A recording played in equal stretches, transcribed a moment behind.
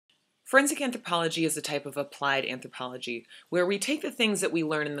Forensic anthropology is a type of applied anthropology where we take the things that we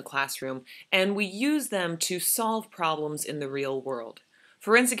learn in the classroom and we use them to solve problems in the real world.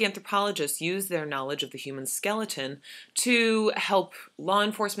 Forensic anthropologists use their knowledge of the human skeleton to help law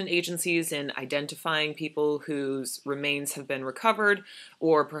enforcement agencies in identifying people whose remains have been recovered,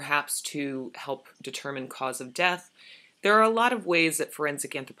 or perhaps to help determine cause of death. There are a lot of ways that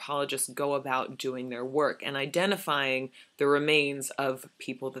forensic anthropologists go about doing their work and identifying the remains of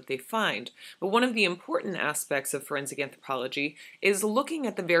people that they find. But one of the important aspects of forensic anthropology is looking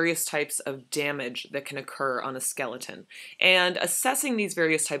at the various types of damage that can occur on a skeleton. And assessing these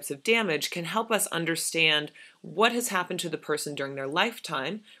various types of damage can help us understand what has happened to the person during their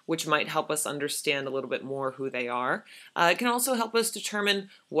lifetime, which might help us understand a little bit more who they are. It can also help us determine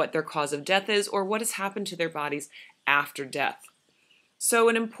what their cause of death is or what has happened to their bodies after death. So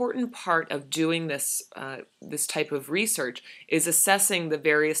an important part of doing this type of research is assessing the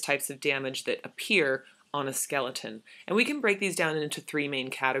various types of damage that appear on a skeleton. And we can break these down into three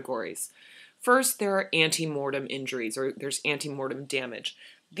main categories. First, there are antemortem injuries, or there's antemortem damage.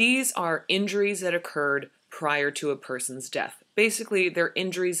 These are injuries that occurred prior to a person's death. Basically, they're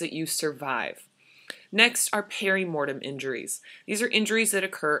injuries that you survive. Next are perimortem injuries. These are injuries that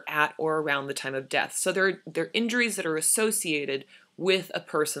occur at or around the time of death. So they're injuries that are associated with a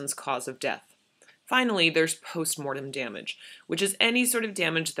person's cause of death. Finally, there's postmortem damage, which is any sort of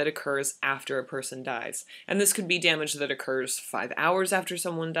damage that occurs after a person dies. And this could be damage that occurs 5 hours after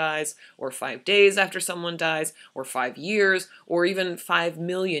someone dies, or 5 days after someone dies, or 5 years, or even 5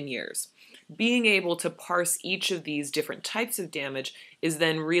 million years. Being able to parse each of these different types of damage is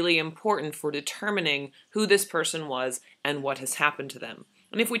then really important for determining who this person was and what has happened to them.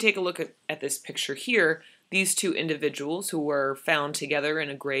 And if we take a look at this picture here, these two individuals who were found together in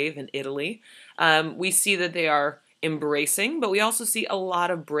a grave in Italy, we see that they are embracing, but we also see a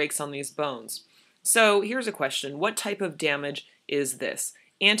lot of breaks on these bones. So here's a question. What type of damage is this?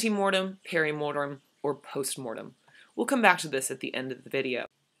 Antemortem, perimortem, or postmortem? We'll come back to this at the end of the video.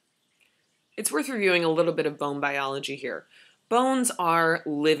 It's worth reviewing a little bit of bone biology here. Bones are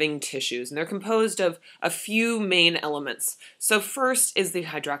living tissues, and they're composed of a few main elements. So first is the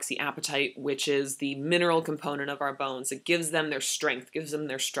hydroxyapatite, which is the mineral component of our bones. It gives them their strength, gives them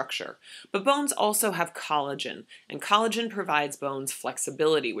their structure. But bones also have collagen, and collagen provides bones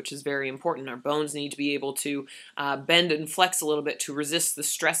flexibility, which is very important. Our bones need to be able to bend and flex a little bit to resist the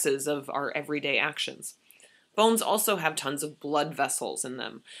stresses of our everyday actions. Bones also have tons of blood vessels in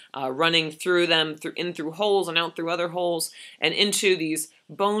them, running through them, in through holes and out through other holes, and into these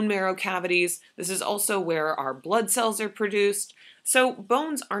bone marrow cavities. This is also where our blood cells are produced. So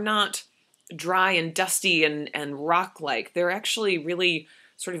bones are not dry and dusty and rock-like. They're actually really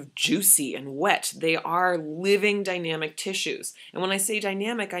sort of juicy and wet. They are living dynamic tissues. And when I say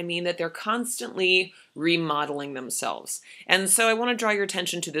dynamic, I mean that they're constantly remodeling themselves. And so I want to draw your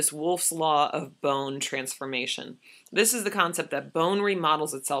attention to this Wolff's law of bone transformation. This is the concept that bone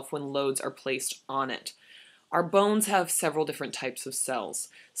remodels itself when loads are placed on it. Our bones have several different types of cells.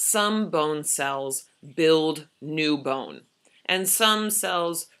 Some bone cells build new bone, and some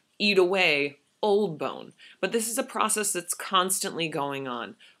cells eat away old bone. But this is a process that's constantly going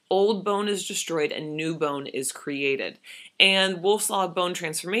on. Old bone is destroyed and new bone is created. And Wolff's law of bone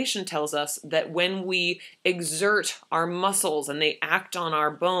transformation tells us that when we exert our muscles and they act on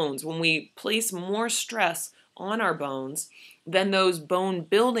our bones, when we place more stress on our bones, then those bone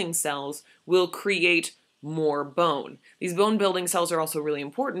building cells will create more bone. These bone building cells are also really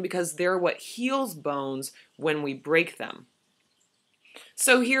important because they're what heals bones when we break them.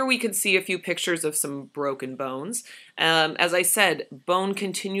 So here we can see a few pictures of some broken bones. As I said, bone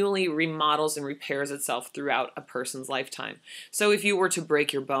continually remodels and repairs itself throughout a person's lifetime. So if you were to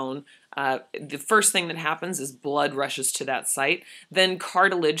break your bone, the first thing that happens is blood rushes to that site. Then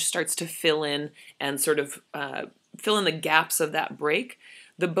cartilage starts to fill in and sort of fill in the gaps of that break.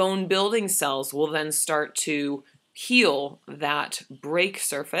 The bone building cells will then start to heal that break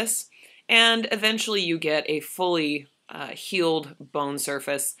surface, and eventually you get a fully healed bone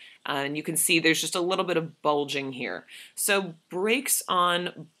surface, and you can see there's just a little bit of bulging here. So breaks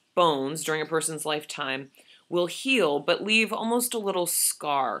on bones during a person's lifetime will heal but leave almost a little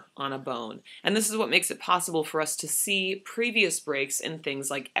scar on a bone. And this is what makes it possible for us to see previous breaks in things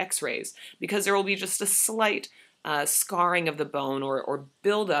like x-rays, because there will be just a slight scarring of the bone or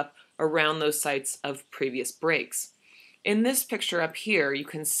buildup around those sites of previous breaks. In this picture up here, you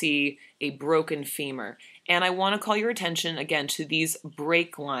can see a broken femur. And I want to call your attention again to these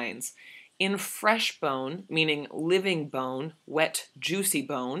break lines. In fresh bone, meaning living bone, wet, juicy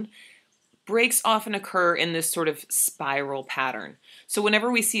bone, Breaks often occur in this sort of spiral pattern. So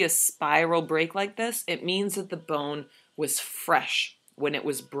whenever we see a spiral break like this, it means that the bone was fresh when it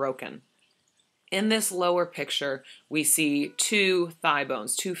was broken. In this lower picture, we see two thigh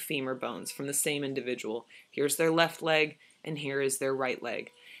bones, two femur bones from the same individual. Here's their left leg, and here is their right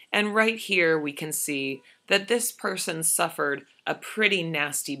leg. And right here, we can see that this person suffered a pretty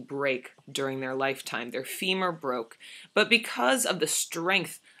nasty break during their lifetime. Their femur broke, but because of the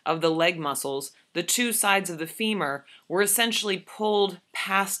strength of the leg muscles, the two sides of the femur were essentially pulled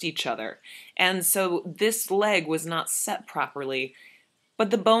past each other. And so this leg was not set properly, but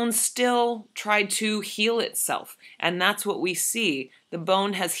the bone still tried to heal itself. And that's what we see. The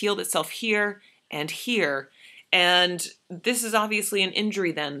bone has healed itself here and here. And this is obviously an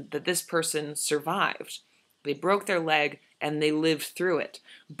injury then that this person survived. They broke their leg and they lived through it.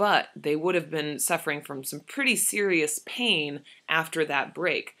 But they would have been suffering from some pretty serious pain after that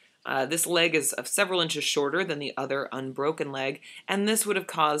break. This leg is several inches shorter than the other unbroken leg, and this would have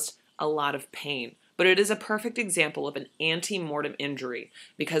caused a lot of pain. But it is a perfect example of an antemortem injury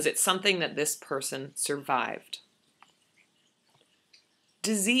because it's something that this person survived.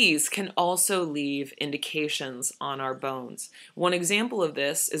 Disease can also leave indications on our bones. One example of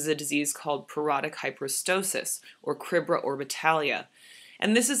this is a disease called parotid hyperostosis, or cribra orbitalia.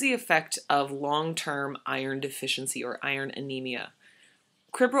 And this is the effect of long-term iron deficiency or iron anemia.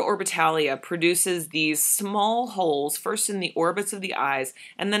 Cribra orbitalia produces these small holes, first in the orbits of the eyes,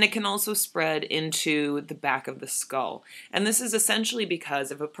 and then it can also spread into the back of the skull. And this is essentially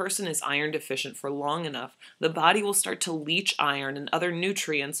because if a person is iron deficient for long enough, the body will start to leach iron and other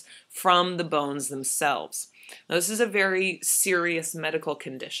nutrients from the bones themselves. Now, this is a very serious medical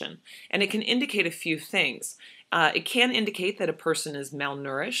condition, and it can indicate a few things. It can indicate that a person is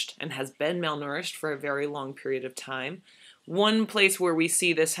malnourished and has been malnourished for a very long period of time. One place where we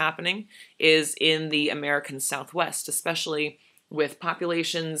see this happening is in the American Southwest, especially with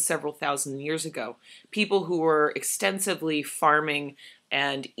populations several thousand years ago. People who were extensively farming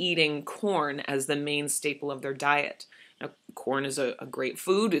and eating corn as the main staple of their diet. Now, corn is a great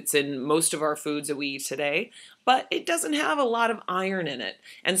food. It's in most of our foods that we eat today, but it doesn't have a lot of iron in it.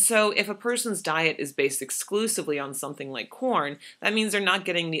 And so if a person's diet is based exclusively on something like corn, that means they're not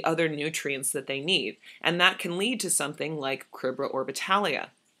getting the other nutrients that they need. And that can lead to something like cribra orbitalia.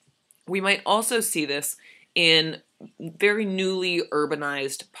 We might also see this in very newly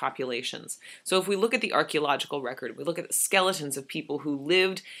urbanized populations. So if we look at the archaeological record, we look at the skeletons of people who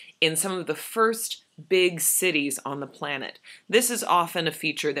lived in some of the first big cities on the planet. This is often a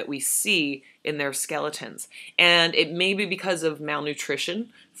feature that we see in their skeletons. And it may be because of malnutrition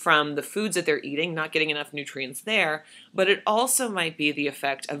from the foods that they're eating, not getting enough nutrients there, but it also might be the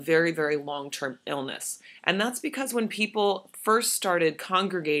effect of very, very long-term illness. And that's because when people first started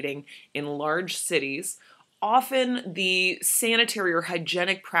congregating in large cities, often the sanitary or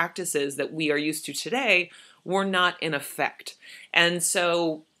hygienic practices that we are used to today were not in effect. And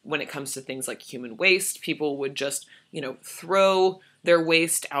so when it comes to things like human waste, people would just, throw their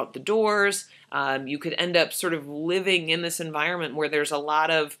waste out the doors. You could end up sort of living in this environment where there's a lot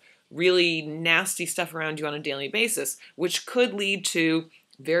of really nasty stuff around you on a daily basis, which could lead to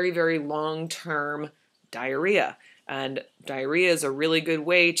very, very long-term diarrhea. And diarrhea is a really good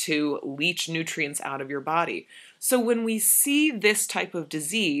way to leach nutrients out of your body. So when we see this type of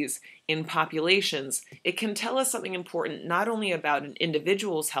disease in populations, it can tell us something important not only about an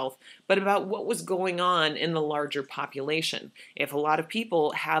individual's health, but about what was going on in the larger population. If a lot of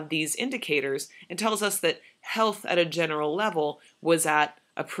people have these indicators, it tells us that health at a general level was at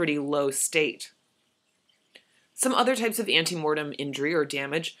a pretty low state. Some other types of antemortem injury or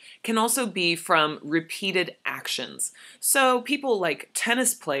damage can also be from repeated actions. So people like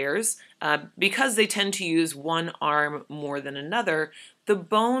tennis players, because they tend to use one arm more than another, the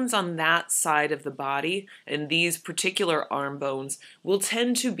bones on that side of the body, and these particular arm bones, will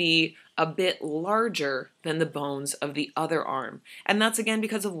tend to be a bit larger than the bones of the other arm. And that's again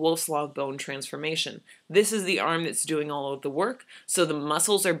because of Wolff's law of bone transformation. This is the arm that's doing all of the work, so the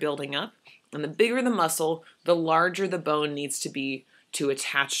muscles are building up. And the bigger the muscle, the larger the bone needs to be to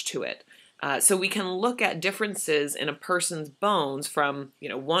attach to it. So we can look at differences in a person's bones from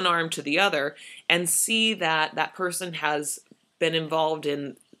one arm to the other and see that that person has been involved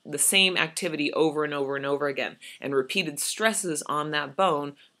in the same activity over and over and over again. And repeated stresses on that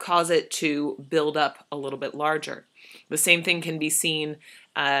bone cause it to build up a little bit larger. The same thing can be seen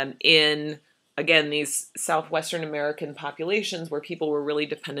in again, these southwestern American populations where people were really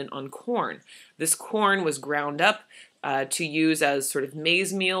dependent on corn. This corn was ground up to use as sort of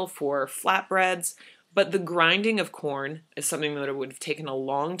maize meal for flatbreads. But the grinding of corn is something that would have taken a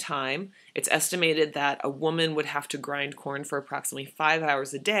long time. It's estimated that a woman would have to grind corn for approximately 5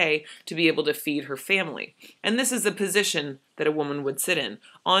 hours a day to be able to feed her family. And this is the position that a woman would sit in,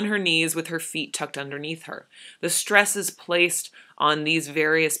 on her knees with her feet tucked underneath her. The stress is placed on these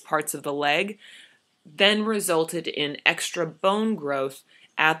various parts of the leg, then resulted in extra bone growth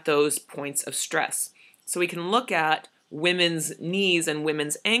at those points of stress. So we can look at women's knees and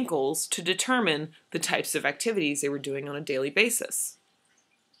women's ankles to determine the types of activities they were doing on a daily basis.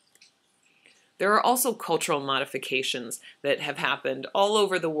 There are also cultural modifications that have happened all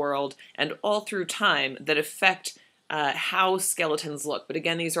over the world and all through time that affect how skeletons look. But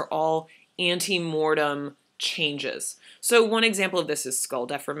again, these are all antemortem changes. So one example of this is skull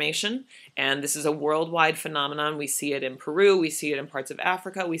deformation, and this is a worldwide phenomenon. We see it in Peru, we see it in parts of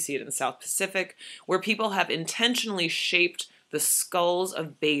Africa, we see it in the South Pacific, where people have intentionally shaped the skulls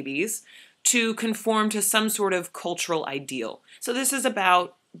of babies to conform to some sort of cultural ideal. So this is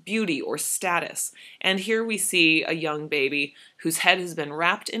about beauty or status. And here we see a young baby whose head has been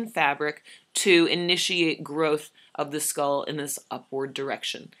wrapped in fabric to initiate growth of the skull in this upward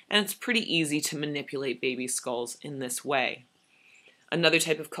direction. And it's pretty easy to manipulate baby skulls in this way. Another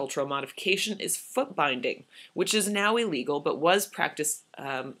type of cultural modification is foot binding, which is now illegal but was practiced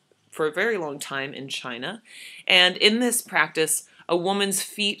for a very long time in China. And in this practice, a woman's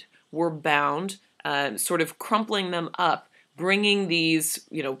feet were bound, sort of crumpling them up, bringing these,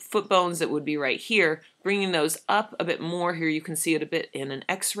 foot bones that would be right here, bringing those up a bit more. Here you can see it a bit in an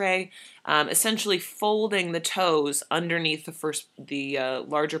x-ray, essentially folding the toes underneath the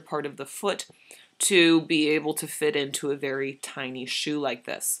larger part of the foot to be able to fit into a very tiny shoe like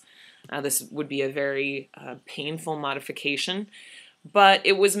this. This would be a very painful modification, but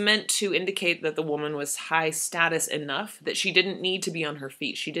it was meant to indicate that the woman was high status enough that she didn't need to be on her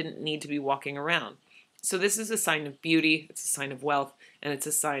feet. She didn't need to be walking around. So this is a sign of beauty, it's a sign of wealth, and it's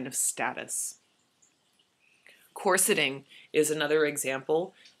a sign of status. Corseting is another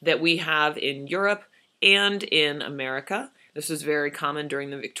example that we have in Europe and in America. This was very common during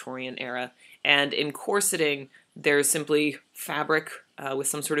the Victorian era. And in corseting, there's simply fabric with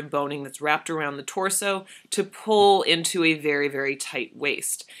some sort of boning that's wrapped around the torso to pull into a very, very tight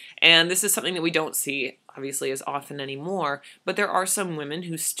waist. And this is something that we don't see, obviously, as often anymore, but there are some women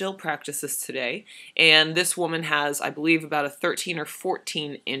who still practice this today. And this woman has, I believe, about a 13 or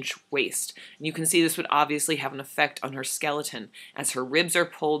 14-inch waist. And you can see this would obviously have an effect on her skeleton as her ribs are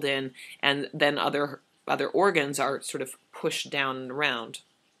pulled in and then other organs are sort of pushed down and around.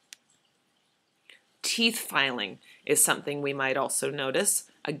 Teeth filing is something we might also notice.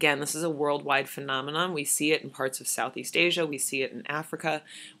 Again, this is a worldwide phenomenon. We see it in parts of Southeast Asia, we see it in Africa,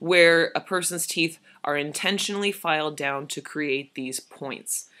 where a person's teeth are intentionally filed down to create these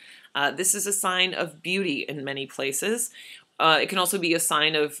points. This is a sign of beauty in many places. It can also be a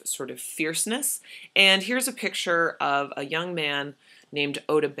sign of sort of fierceness. And here's a picture of a young man named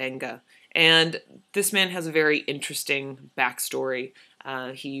Oda Benga. And this man has a very interesting backstory.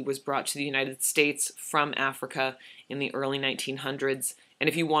 He was brought to the United States from Africa in the early 1900s. And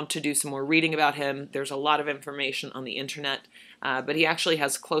if you want to do some more reading about him, there's a lot of information on the internet. But he actually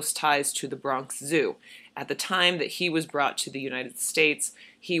has close ties to the Bronx Zoo. At the time that he was brought to the United States,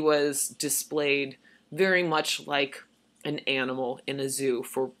 he was displayed very much like an animal in a zoo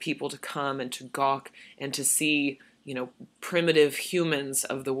for people to come and to gawk and to see, primitive humans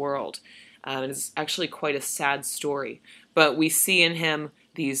of the world. It's actually quite a sad story. But we see in him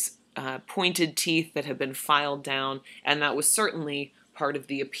these pointed teeth that have been filed down, and that was certainly part of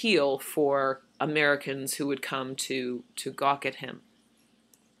the appeal for Americans who would come to gawk at him.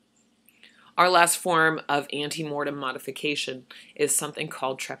 Our last form of antemortem modification is something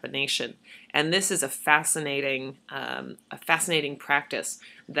called trepanation, and this is a fascinating practice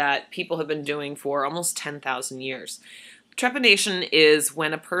that people have been doing for almost 10,000 years. Trepanation is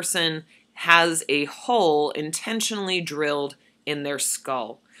when a person has a hole intentionally drilled in their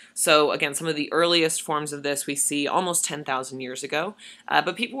skull. So again, some of the earliest forms of this we see almost 10,000 years ago,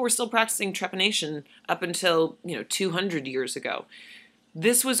 but people were still practicing trepanation up until 200 years ago.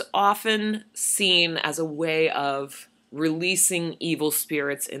 This was often seen as a way of releasing evil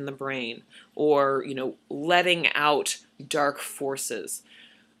spirits in the brain, or letting out dark forces.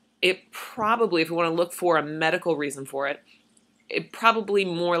 It probably, if we want to look for a medical reason for it, it probably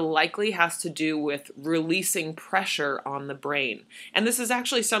more likely has to do with releasing pressure on the brain. And this is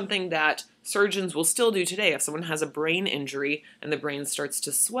actually something that surgeons will still do today. If someone has a brain injury and the brain starts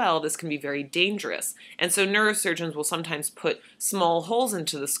to swell, this can be very dangerous. And so neurosurgeons will sometimes put small holes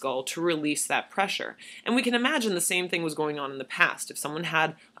into the skull to release that pressure. And we can imagine the same thing was going on in the past. If someone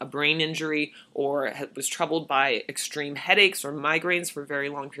had a brain injury or was troubled by extreme headaches or migraines for very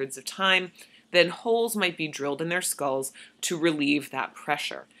long periods of time, then holes might be drilled in their skulls to relieve that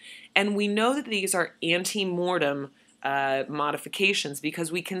pressure. And we know that these are antemortem modifications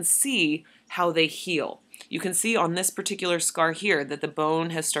because we can see how they heal. You can see on this particular scar here that the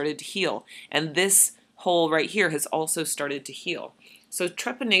bone has started to heal, and this hole right here has also started to heal. So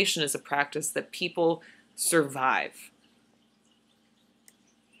trepanation is a practice that people survive.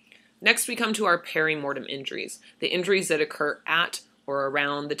 Next, we come to our perimortem injuries, the injuries that occur at or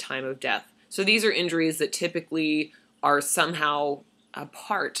around the time of death. So these are injuries that typically are somehow a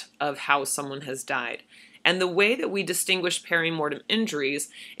part of how someone has died. And the way that we distinguish perimortem injuries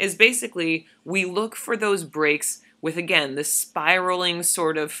is basically we look for those breaks with, again, this spiraling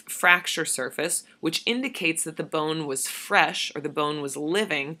sort of fracture surface, which indicates that the bone was fresh or the bone was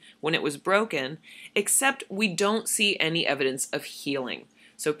living when it was broken, except we don't see any evidence of healing.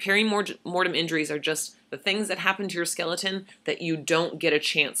 So perimortem injuries are just the things that happen to your skeleton that you don't get a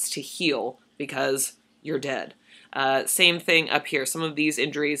chance to heal because you're dead. Same thing up here. Some of these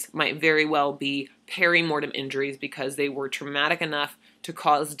injuries might very well be perimortem injuries because they were traumatic enough to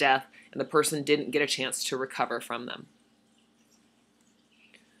cause death and the person didn't get a chance to recover from them.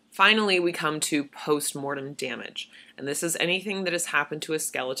 Finally, we come to postmortem damage. And this is anything that has happened to a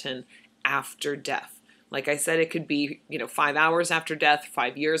skeleton after death. Like I said, it could be 5 hours after death,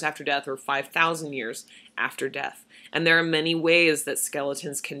 5 years after death, or 5,000 years after death. And there are many ways that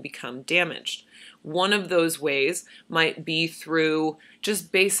skeletons can become damaged. One of those ways might be through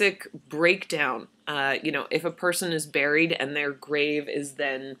just basic breakdown. If a person is buried and their grave is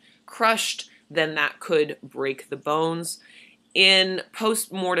then crushed, then that could break the bones. In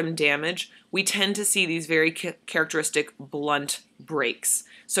post-mortem damage, we tend to see these very characteristic blunt breaks.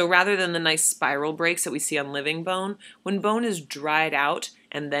 So rather than the nice spiral breaks that we see on living bone, when bone is dried out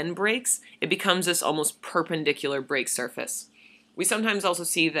and then breaks, it becomes this almost perpendicular break surface. We sometimes also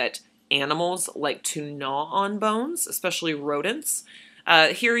see that animals like to gnaw on bones, especially rodents.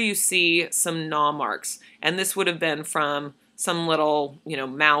 Here you see some gnaw marks, and this would have been from some little,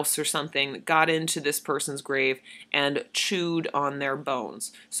 mouse or something that got into this person's grave and chewed on their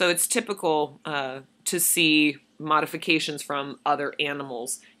bones. So it's typical to see modifications from other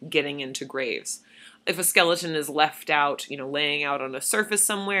animals getting into graves. If a skeleton is left out, laying out on a surface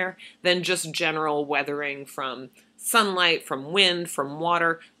somewhere, then just general weathering from sunlight, from wind, from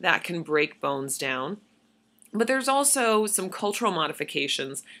water, that can break bones down. But there's also some cultural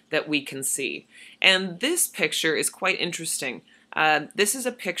modifications that we can see. And this picture is quite interesting. This is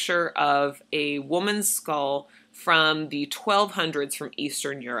a picture of a woman's skull from the 1200s from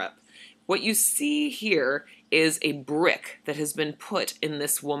Eastern Europe. What you see here is a brick that has been put in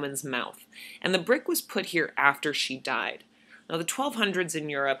this woman's mouth. And the brick was put here after she died. Now, the 1200s in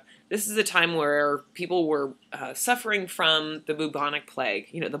Europe, this is a time where people were suffering from the bubonic plague.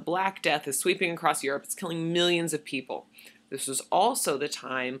 The Black Death is sweeping across Europe. It's killing millions of people. This was also the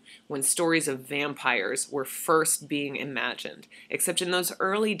time when stories of vampires were first being imagined. Except in those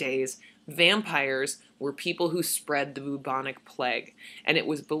early days, vampires were people who spread the bubonic plague. And it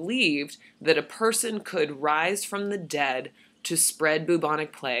was believed that a person could rise from the dead to spread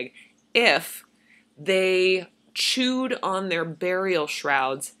bubonic plague if they chewed on their burial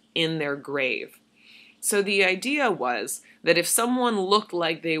shrouds in their grave. So the idea was that if someone looked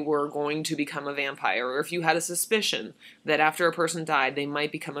like they were going to become a vampire, or if you had a suspicion that after a person died they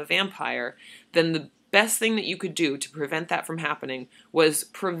might become a vampire, then the best thing that you could do to prevent that from happening was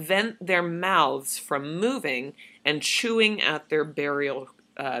prevent their mouths from moving and chewing at their burial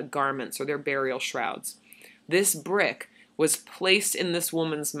garments or their burial shrouds. This brick was placed in this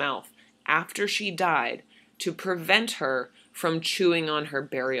woman's mouth after she died to prevent her from chewing on her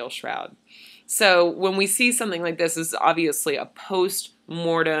burial shroud. So when we see something like this is obviously a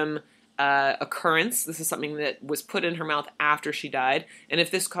post-mortem occurrence. This is something that was put in her mouth after she died. And if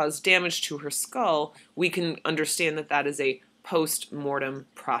this caused damage to her skull, we can understand that that is a post-mortem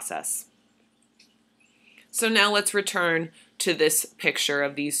process. So now let's return to this picture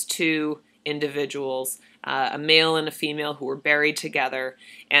of these two individuals, a male and a female who were buried together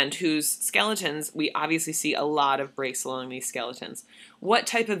and whose skeletons, we obviously see a lot of breaks along these skeletons. What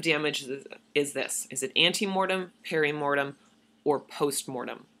type of damage is this? Is it antemortem, perimortem, or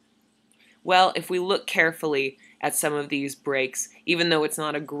postmortem? Well, if we look carefully at some of these breaks, even though it's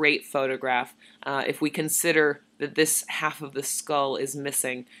not a great photograph, if we consider that this half of the skull is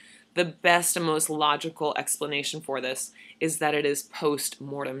missing, The best and most logical explanation for this is that it is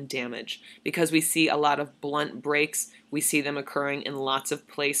post-mortem damage, because we see a lot of blunt breaks. We see them occurring in lots of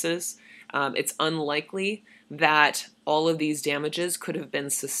places. It's unlikely that all of these damages could have been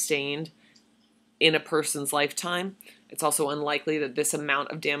sustained in a person's lifetime. It's also unlikely that this amount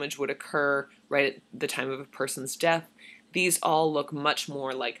of damage would occur right at the time of a person's death. These all look much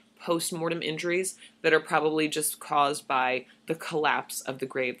more like post-mortem injuries that are probably just caused by the collapse of the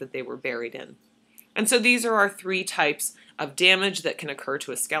grave that they were buried in. And so these are our three types of damage that can occur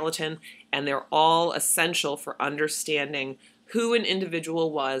to a skeleton, and they're all essential for understanding who an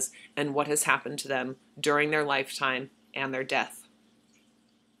individual was and what has happened to them during their lifetime and their death.